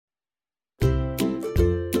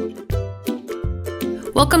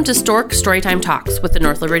Welcome to Stork Storytime Talks with the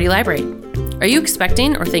North Liberty Library. Are you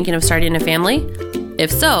expecting or thinking of starting a family?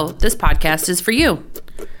 If so, this podcast is for you.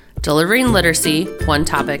 Delivering literacy one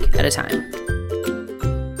topic at a time.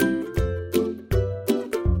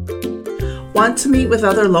 Want to meet with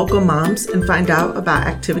other local moms and find out about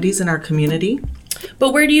activities in our community?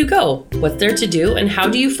 But where do you go? What's there to do? And how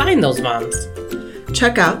do you find those moms?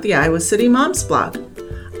 Check out the Iowa City Moms blog.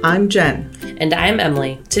 I'm Jen. And I'm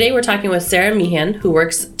Emily. Today we're talking with Sarah Meehan, who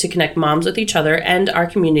works to connect moms with each other and our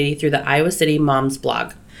community through the Iowa City Moms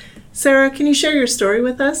blog. Sarah, can you share your story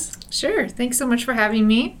with us? Sure. Thanks so much for having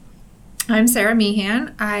me. I'm Sarah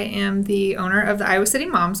Meehan. I am the owner of the Iowa City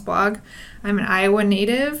Moms blog. I'm an Iowa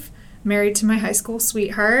native, married to my high school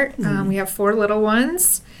sweetheart. We have 4 little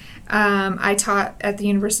ones. I taught at the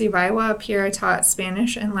University of Iowa. Up here, I taught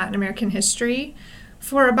Spanish and Latin American history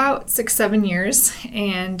for about 6-7 years,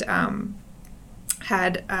 and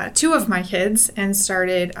had 2 of my kids and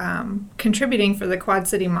started contributing for the Quad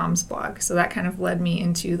City Moms blog. So that kind of led me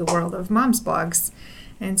into the world of moms blogs.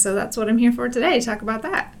 And so that's what I'm here for today, talk about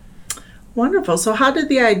that. Wonderful. So how did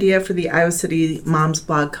the idea for the Iowa City Moms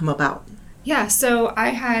blog come about? Yeah, so I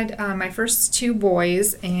had my first 2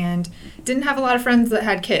 boys and didn't have a lot of friends that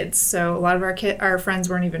had kids. So a lot of our friends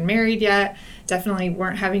weren't even married yet, definitely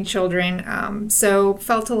weren't having children. So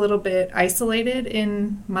felt a little bit isolated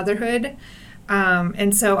in motherhood.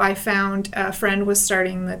 And so I found a friend was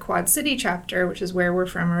starting the Quad City chapter, which is where we're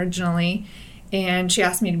from originally, and she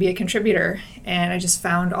asked me to be a contributor. And I just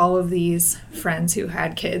found all of these friends who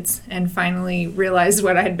had kids and finally realized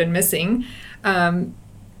what I had been missing.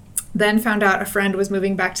 Then found out a friend was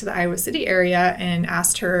moving back to the Iowa City area and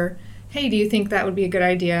asked her, hey, do you think that would be a good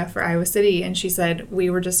idea for Iowa City? And she said, we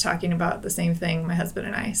were just talking about the same thing, my husband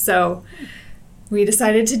and I. So we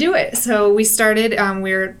decided to do it. So we started,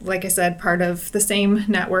 we're, like I said, part of the same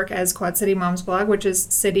network as Quad City Moms blog, which is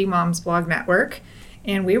City Moms Blog Network.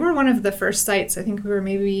 And we were one of the first sites. I think we were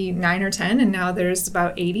maybe 9 or 10, and now there's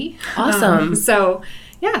about 80. Awesome. So,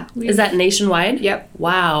 yeah. Is that nationwide? Yep.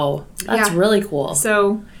 Wow. That's really cool.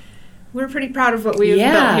 So we're pretty proud of what we've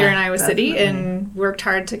built here in Iowa City and worked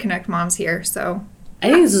hard to connect moms here. So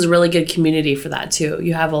I think this is a really good community for that, too.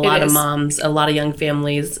 You have a lot of moms, a lot of young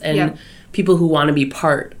families, and people who want to be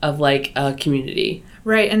part of, like, a community.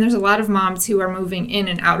 Right, and there's a lot of moms who are moving in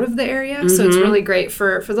and out of the area, so it's really great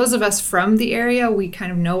for those of us from the area. We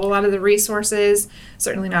kind of know a lot of the resources,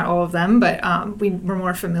 certainly not all of them, but we're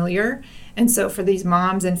more familiar. And so for these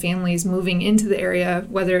moms and families moving into the area,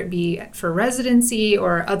 whether it be for residency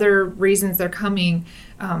or other reasons they're coming,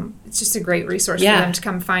 it's just a great resource for them to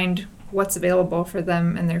come find what's available for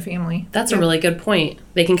them and their family. That's a really good point.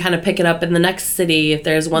 They can kind of pick it up in the next city if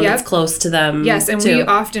there's one that's close to them. Yes, and we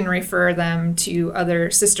often refer them to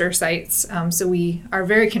other sister sites. So we are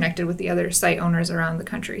very connected with the other site owners around the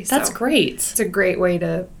country. That's great. It's a great way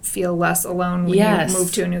to feel less alone when you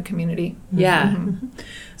move to a new community. Yeah. Mm-hmm.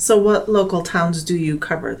 So what local towns do you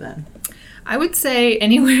cover then? I would say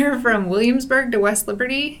anywhere from Williamsburg to West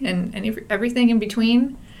Liberty and everything in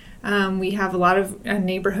between. We have a lot of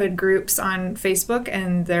neighborhood groups on Facebook,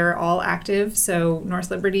 and they're all active. So North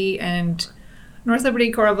Liberty,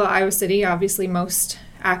 Coralville, Iowa City, obviously most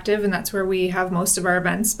active, and that's where we have most of our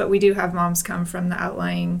events. But we do have moms come from the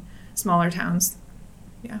outlying smaller towns.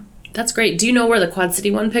 Yeah. That's great. Do you know where the Quad City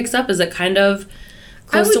one picks up? Is it kind of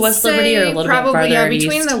close to West Liberty or a little bit farther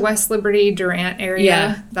between east? the West Liberty, Durant area.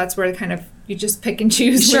 Yeah. That's where kind of you just pick and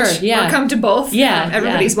choose. Sure, We'll come to both. Yeah.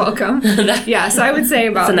 Everybody's welcome. So I would say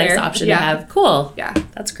about there. It's a nice option to have. Cool. Yeah.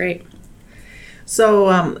 That's great.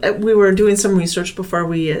 So we were doing some research before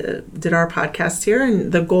we did our podcast here,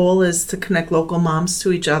 and the goal is to connect local moms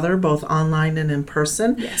to each other, both online and in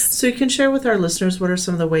person. Yes. So you can share with our listeners what are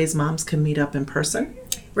some of the ways moms can meet up in person?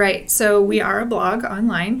 Right. So we are a blog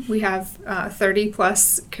online. We have 30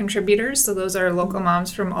 plus contributors. So those are local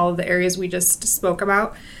moms from all of the areas we just spoke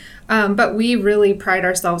about. But we really pride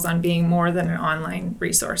ourselves on being more than an online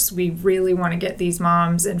resource. We really want to get these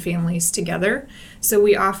moms and families together. So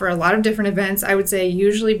we offer a lot of different events. I would say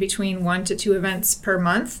usually between 1 to 2 events per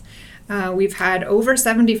month. We've had over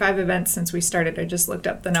 75 events since we started. I just looked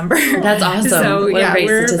up the number. That's awesome. So, what a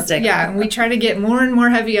great statistic. Yeah, and we try to get more and more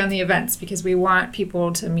heavy on the events because we want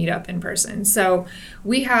people to meet up in person. So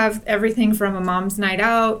we have everything from a mom's night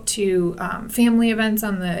out to family events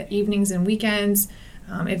on the evenings and weekends,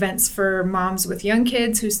 events for moms with young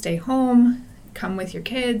kids who stay home, come with your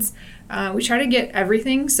kids. We try to get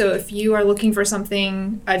everything. So if you are looking for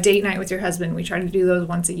something, a date night with your husband, we try to do those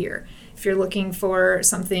once a year. If you're looking for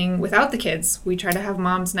something without the kids, we try to have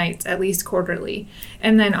moms' nights at least quarterly.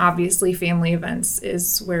 And then obviously family events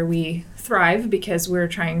is where we thrive because we're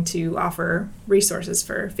trying to offer resources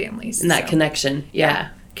for families. And that connection. Yeah.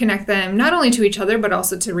 Connect them not only to each other, but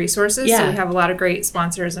also to resources. Yeah. So we have a lot of great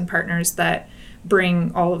sponsors and partners that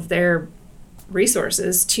bring all of their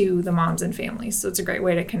resources to the moms and families. So it's a great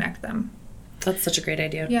way to connect them. That's such a great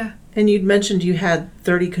idea. Yeah. And you'd mentioned you had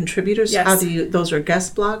 30 contributors. Yes. How do you, those are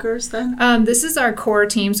guest bloggers then? This is our core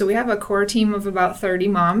team. So we have a core team of about 30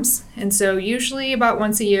 moms. And so usually about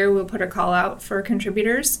once a year, we'll put a call out for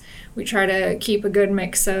contributors. We try to keep a good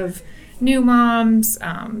mix of new moms,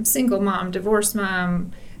 single mom, divorced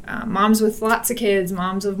mom, moms with lots of kids,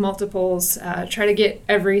 moms of multiples, try to get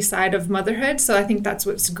every side of motherhood. So I think that's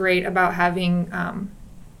what's great about having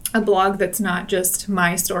a blog that's not just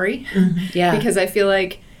my story. Yeah. Because I feel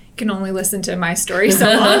like you can only listen to my story so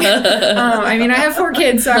long. I mean, I have 4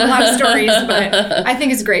 kids, so I have a lot of stories, but I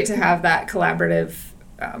think it's great to have that collaborative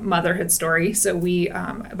motherhood story. So we,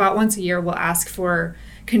 about once a year, we'll ask for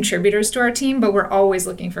contributors to our team, but we're always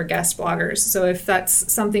looking for guest bloggers. So if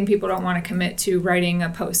that's something people don't want to commit to writing a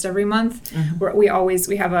post every month, we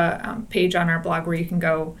have a page on our blog where you can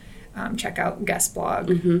go check out guest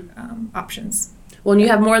blog options. Well, and you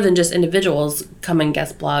have more than just individuals come and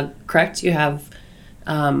guest blog, correct? You have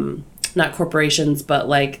not corporations, but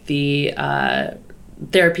like the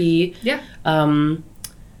therapy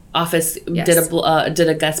office did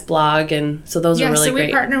a guest blog, and so those are really so we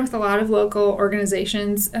great. partner with a lot of local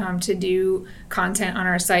organizations to do content on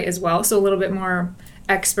our site as well. So a little bit more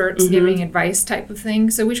experts giving advice type of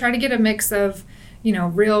thing. So we try to get a mix of,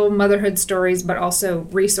 real motherhood stories, but also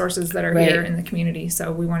resources that are here in the community.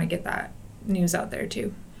 So we want to get that news out there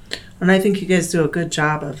too. And I think you guys do a good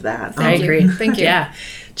job of that. I agree. Thank you. Yeah.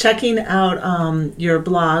 Checking out your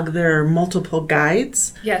blog, there are multiple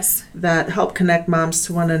guides that help connect moms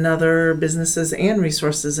to one another, businesses, and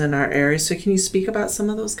resources in our area. So can you speak about some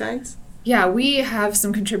of those guides? Yeah, we have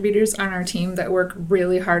some contributors on our team that work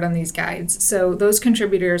really hard on these guides. So those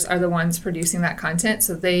contributors are the ones producing that content.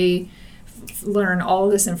 So they learn all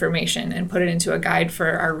this information and put it into a guide for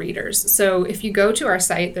our readers. So if you go to our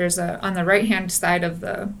site, there's on the right-hand side of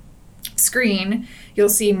the screen, you'll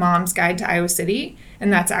see Mom's Guide to Iowa City,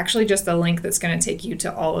 and that's actually just a link that's going to take you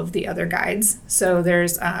to all of the other guides. So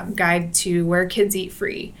there's a guide to where kids eat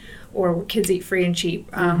free, or kids eat free and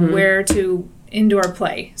cheap, where to indoor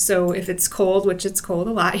play. So if it's cold, which it's cold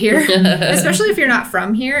a lot here, especially if you're not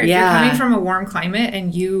from here, if you're coming from a warm climate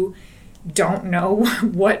and you don't know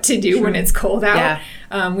what to do when it's cold out.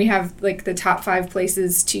 We have like the top 5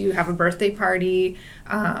 places to have a birthday party,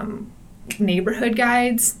 neighborhood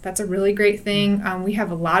guides. That's a really great thing. We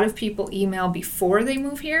have a lot of people email before they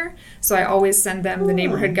move here. So I always send them the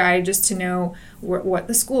neighborhood guide just to know what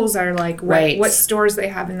the schools are like, what stores they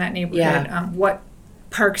have in that neighborhood, what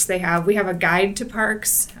parks they have. We have a guide to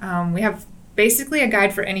parks. We have basically a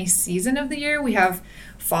guide for any season of the year. We have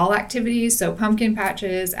fall activities, so pumpkin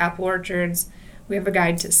patches, apple orchards. We have a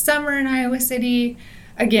guide to summer in Iowa City.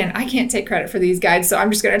 Again, I can't take credit for these guides, so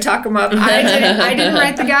I'm just going to talk them up. I didn't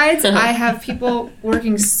write the guides. I have people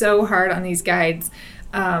working so hard on these guides.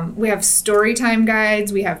 We have story time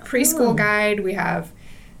guides. We have preschool guide. We have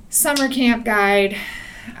summer camp guide.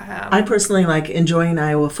 I personally like enjoying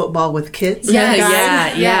Iowa football with kids.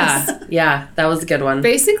 Yeah, that was a good one.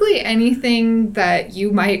 Basically anything that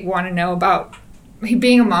you might want to know about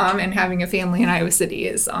being a mom and having a family in Iowa City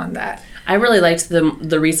is on that. I really liked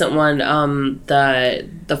the recent one,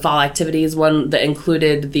 the fall activities one that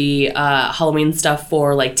included the Halloween stuff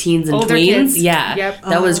for like teens and older tweens. Kids. Yeah, yep.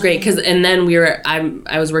 That was great and then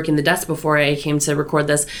I was working the desk before I came to record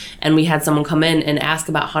this, and we had someone come in and ask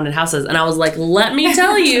about haunted houses, and I was like, let me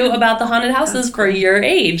tell you about the haunted houses for your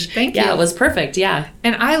age. Thank you. Yeah, it was perfect. Yeah,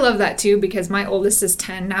 and I love that too because my oldest is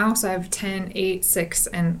 10 now, so I have 10, 8, 6,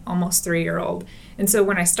 and almost 3-year-old. And so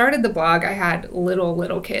when I started the blog, I had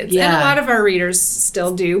little kids. And a lot of our readers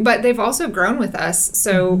still do, but they've also grown with us.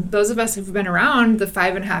 So those of us who've been around the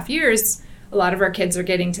 5.5 years, a lot of our kids are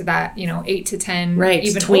getting to that, 8 to 10,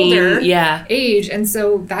 even older age. And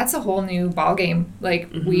so that's a whole new ballgame.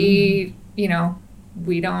 Like we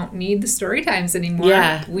don't need the story times anymore.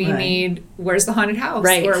 Yeah, we need, where's the haunted house?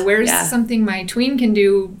 Right. Or where's something my tween can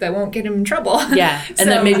do that won't get him in trouble? Yeah. And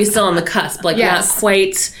then maybe still on the cusp, like not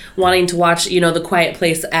quite wanting to watch, the Quiet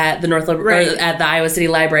Place at the or at the Iowa City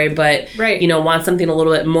Library, but, want something a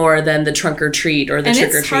little bit more than the trunk or treat or the trick or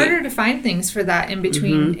treat. And it's harder to find things for that in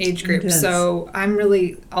between age groups. So I'm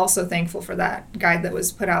really also thankful for that guide that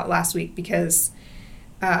was put out last week because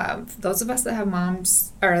those of us that have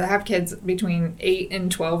moms or that have kids between 8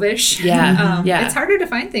 and 12-ish, it's harder to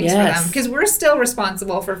find things for them because we're still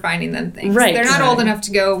responsible for finding them things. Right. They're not old enough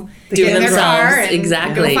to go do get in their car and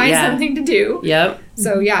go find yeah. something to do. Yep.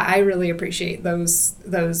 So yeah, I really appreciate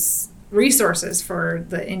those resources for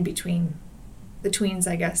the in-between, the tweens,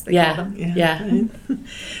 I guess they call them. Yeah. Right.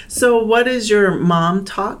 So what is your Mom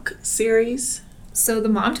Talk series? So the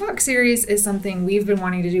Mom Talk series is something we've been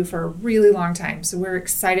wanting to do for a really long time. So we're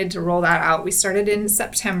excited to roll that out. We started in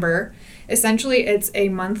September. Essentially, it's a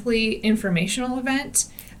monthly informational event.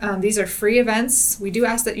 These are free events. We do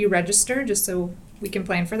ask that you register just so we can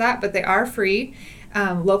plan for that, but they are free.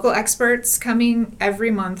 Local experts coming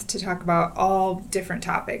every month to talk about all different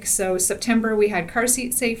topics. So September, we had car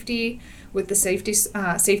seat safety with the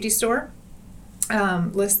safety store.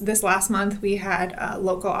 This last month, we had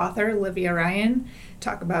local author Olivia Ryan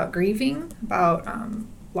talk about grieving, about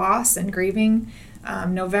loss and grieving.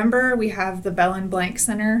 November, we have the Bell and Blank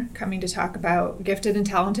Center coming to talk about gifted and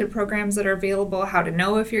talented programs that are available, how to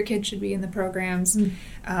know if your kid should be in the programs.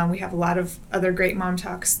 We have a lot of other great mom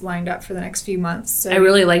talks lined up for the next few months. So I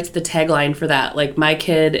really liked the tagline for that. Like, my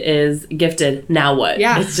kid is gifted, now what?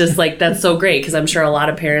 Yeah. It's just like, that's so great because I'm sure a lot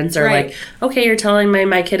of parents are like, okay, you're telling me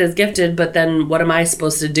my kid is gifted, but then what am I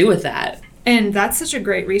supposed to do with that? And that's such a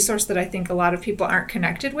great resource that I think a lot of people aren't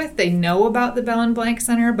connected with. They know about the Bell and Blank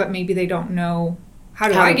Center, but maybe they don't know how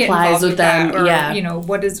do I get involved with them, that? Or,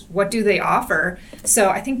 what do they offer? So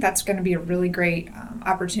I think that's going to be a really great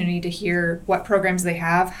opportunity to hear what programs they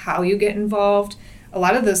have, how you get involved. A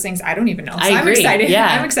lot of those things I don't even know. So I'm excited. Yeah.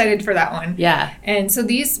 I'm excited for that one. Yeah. And so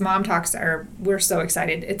these mom talks we're so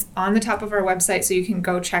excited. It's on the top of our website, so you can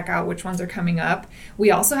go check out which ones are coming up. We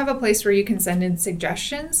also have a place where you can send in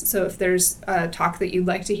suggestions. So if there's a talk that you'd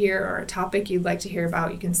like to hear or a topic you'd like to hear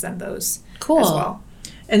about, you can send those as well.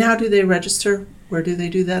 And how do they register? Where do they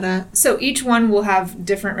do that at? So each one will have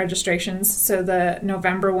different registrations. So the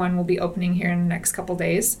November one will be opening here in the next couple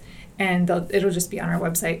days, and it'll just be on our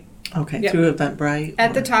website. Okay, through Eventbrite?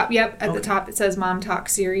 At the top, the top it says Mom Talk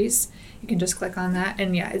Series. You can just click on that,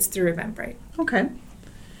 and it's through Eventbrite. Okay.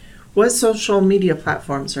 What social media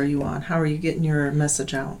platforms are you on? How are you getting your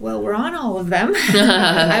message out? Well, we're on all of them.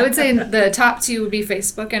 I would say the top two would be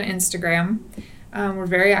Facebook and Instagram. We're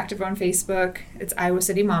very active on Facebook. It's Iowa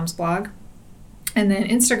City Moms Blog. And then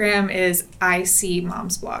Instagram is IC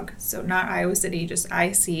Moms Blog. So not Iowa City, just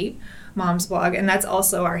IC Moms Blog. And that's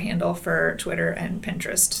also our handle for Twitter and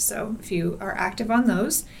Pinterest. So if you are active on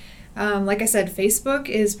those. Like I said, Facebook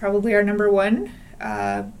is probably our number one.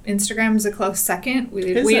 Instagram is a close second.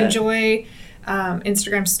 We enjoy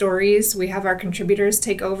Instagram stories. We have our contributors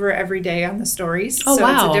take over every day on the stories. Oh, so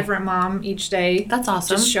wow. It's a different mom each day. That's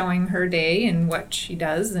awesome. Just showing her day and what she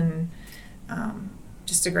does, and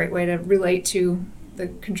just a great way to relate to the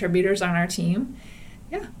contributors on our team.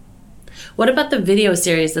 Yeah. What about the video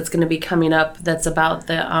series that's going to be coming up that's about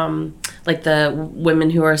the the women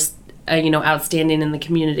who are outstanding in the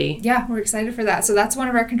community? Yeah, we're excited for that. So that's one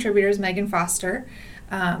of our contributors, Megan Foster.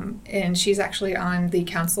 And she's actually on the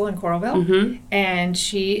council in Coralville. Mm-hmm. And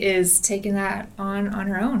she is taking that on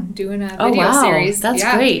her own, doing a video series. That's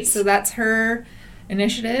great. So that's her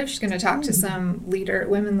initiative. She's going to talk to some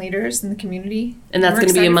women leaders in the community. And that's going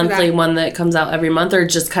to be a monthly one that comes out every month, or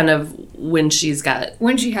just kind of when she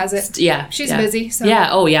has it? Yeah. She's busy. So. Yeah.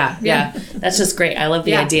 Oh, yeah. That's just great. I love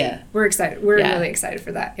the idea. We're excited. We're really excited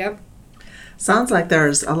for that. Yep. Sounds like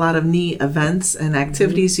there's a lot of neat events and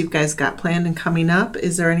activities you guys got planned and coming up.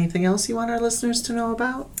 Is there anything else you want our listeners to know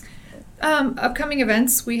about? Upcoming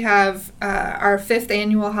events, we have our 5th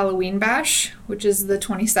annual Halloween Bash, which is the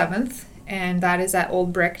 27th, and that is at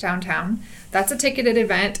Old Brick downtown. That's a ticketed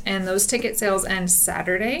event, and those ticket sales end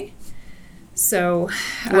Saturday. So,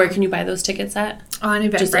 where can you buy those tickets at? On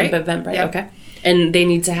Eventbrite. Just Eventbrite, yep. Okay. And they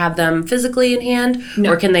need to have them physically in hand,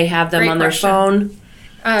 or can they have them on their phone?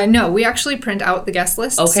 No, we actually print out the guest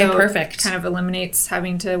list. Okay, so perfect. It kind of eliminates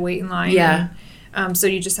having to wait in line. Yeah. So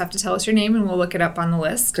you just have to tell us your name and we'll look it up on the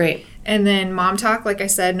list. Great. And then Mom Talk, like I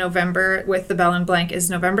said, November with the Bell and Blank is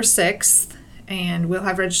November 6th. And we'll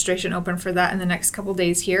have registration open for that in the next couple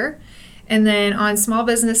days here. And then on Small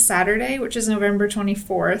Business Saturday, which is November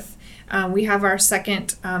 24th, we have our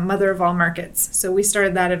second Mother of All Markets. So we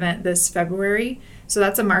started that event this February. So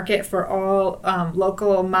that's a market for all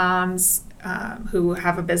local moms who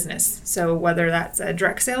have a business. So whether that's a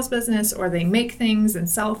direct sales business or they make things and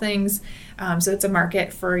sell things. So it's a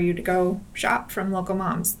market for you to go shop from local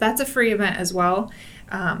moms. That's a free event as well.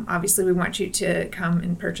 Obviously, we want you to come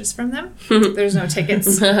and purchase from them. There's no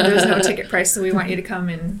tickets. There's no ticket price, so we want you to come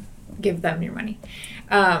and give them your money.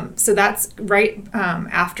 So that's right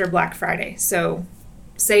after Black Friday. So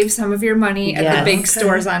save some of your money at the big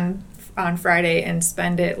stores on Friday and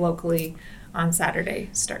spend it locally on Saturday.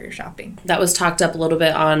 Start your shopping. That was talked up a little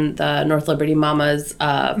bit on the North Liberty Mamas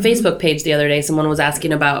Facebook page the other day. Someone was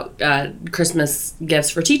asking about Christmas gifts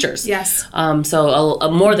for teachers. Yes. So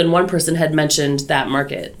more than one person had mentioned that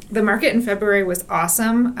market. The market in February was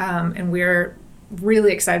awesome, and we're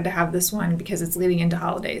really excited to have this one because it's leading into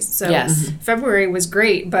holidays. So February was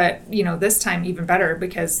great, but this time even better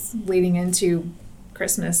because leading into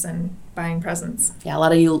Christmas and buying presents. Yeah, a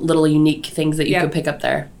lot of little unique things that you could pick up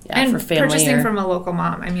there. Yeah, and for family purchasing from a local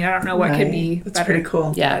mom. I mean, I don't know what could be better. That's pretty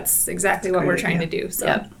cool. Yeah, that's exactly what we're trying to do.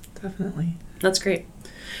 So definitely, that's great.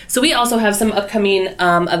 So we also have some upcoming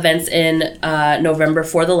events in November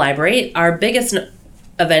for the library. Our biggest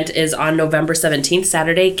event is on November 17th,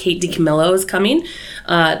 Saturday. Kate DiCamillo is coming.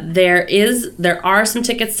 There are some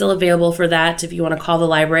tickets still available for that if you want to call the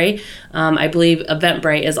library. I believe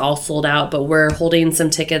Eventbrite is all sold out, but we're holding some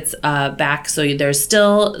tickets back, so there's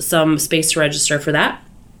still some space to register for that.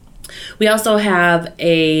 We also have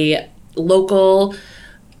a local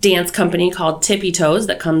dance company called Tippy Toes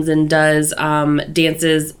that comes and does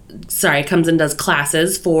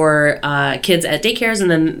classes for kids at daycares, and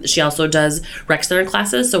then she also does rec center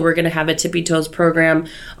classes. So we're going to have a Tippy Toes program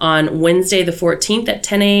on Wednesday the 14th at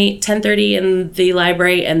 10:30 in the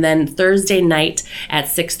library, and then Thursday night at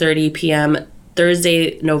 6:30 p.m.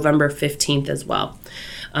 Thursday, November 15th as well.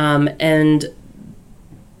 And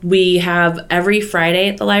we have every Friday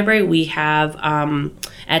at the library, we have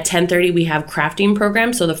at 10:30 we have crafting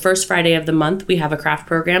programs. So the first Friday of the month we have a craft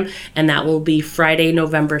program, and that will be Friday,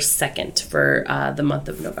 November 2nd for the month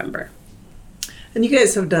of November. And you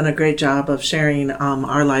guys have done a great job of sharing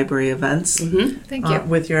our library events Thank you.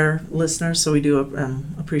 With your listeners, so we do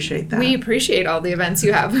appreciate that. We appreciate all the events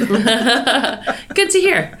you have. Good to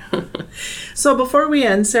hear. So before we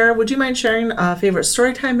end, Sarah, would you mind sharing a favorite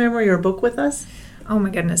storytime memory or book with us? Oh my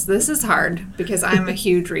goodness, this is hard because I'm a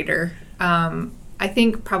huge reader. I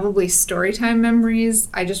think probably storytime memories.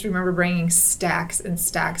 I just remember bringing stacks and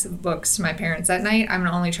stacks of books to my parents at night. I'm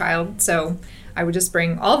an only child, so I would just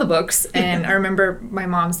bring all the books. And I remember my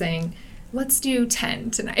mom saying, let's do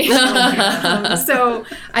 10 tonight. So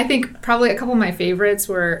I think probably a couple of my favorites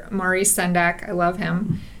were Maurice Sendak. I love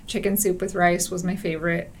him. Chicken Soup with Rice was my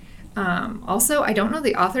favorite. Also, I don't know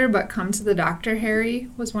the author, but Come to the Doctor, Harry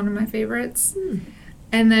was one of my favorites.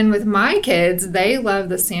 And then with my kids, they love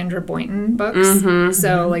the Sandra Boynton books.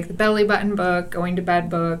 So like the Belly Button book, Going to Bed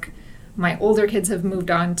book. My older kids have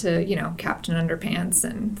moved on to, Captain Underpants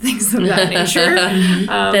and things of that nature.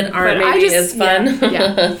 That aren't maybe as fun.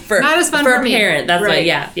 Yeah. Not as fun for a me. Parent. That's right.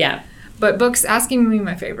 Yeah. But books, asking me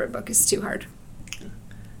my favorite book is too hard.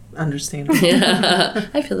 Understandable.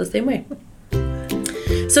 I feel the same way.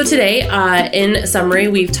 So today, in summary,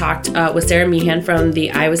 we've talked with Sarah Meehan from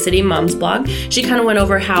the Iowa City Moms blog. She kind of went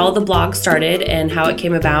over how the blog started and how it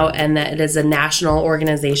came about, and that it is a national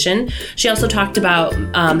organization. She also talked about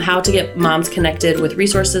how to get moms connected with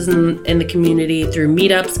resources in the community through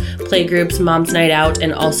meetups, playgroups, Moms Night Out,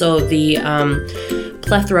 and also the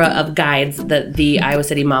plethora of guides that the Iowa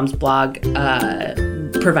City Moms blog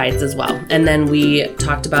provides as well. And then we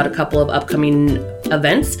talked about a couple of upcoming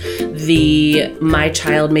events. The My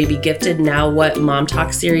Child May Be Gifted Now What Mom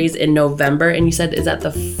Talk series in November. And you said, is that the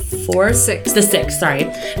 4th? 6th. The 6th, sorry.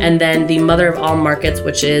 And then the Mother of All Markets,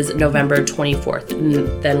 which is November 24th.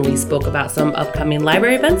 And then we spoke about some upcoming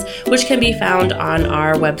library events, which can be found on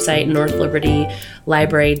our website,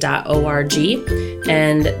 northlibertylibrary.org.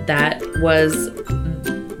 And that was...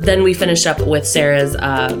 Then we finished up with Sarah's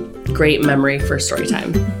great memory for story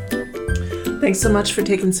time. Thanks so much for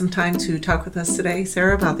taking some time to talk with us today,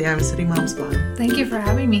 Sarah, about the Iowa City Moms blog. Thank you for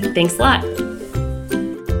having me. Thanks a lot.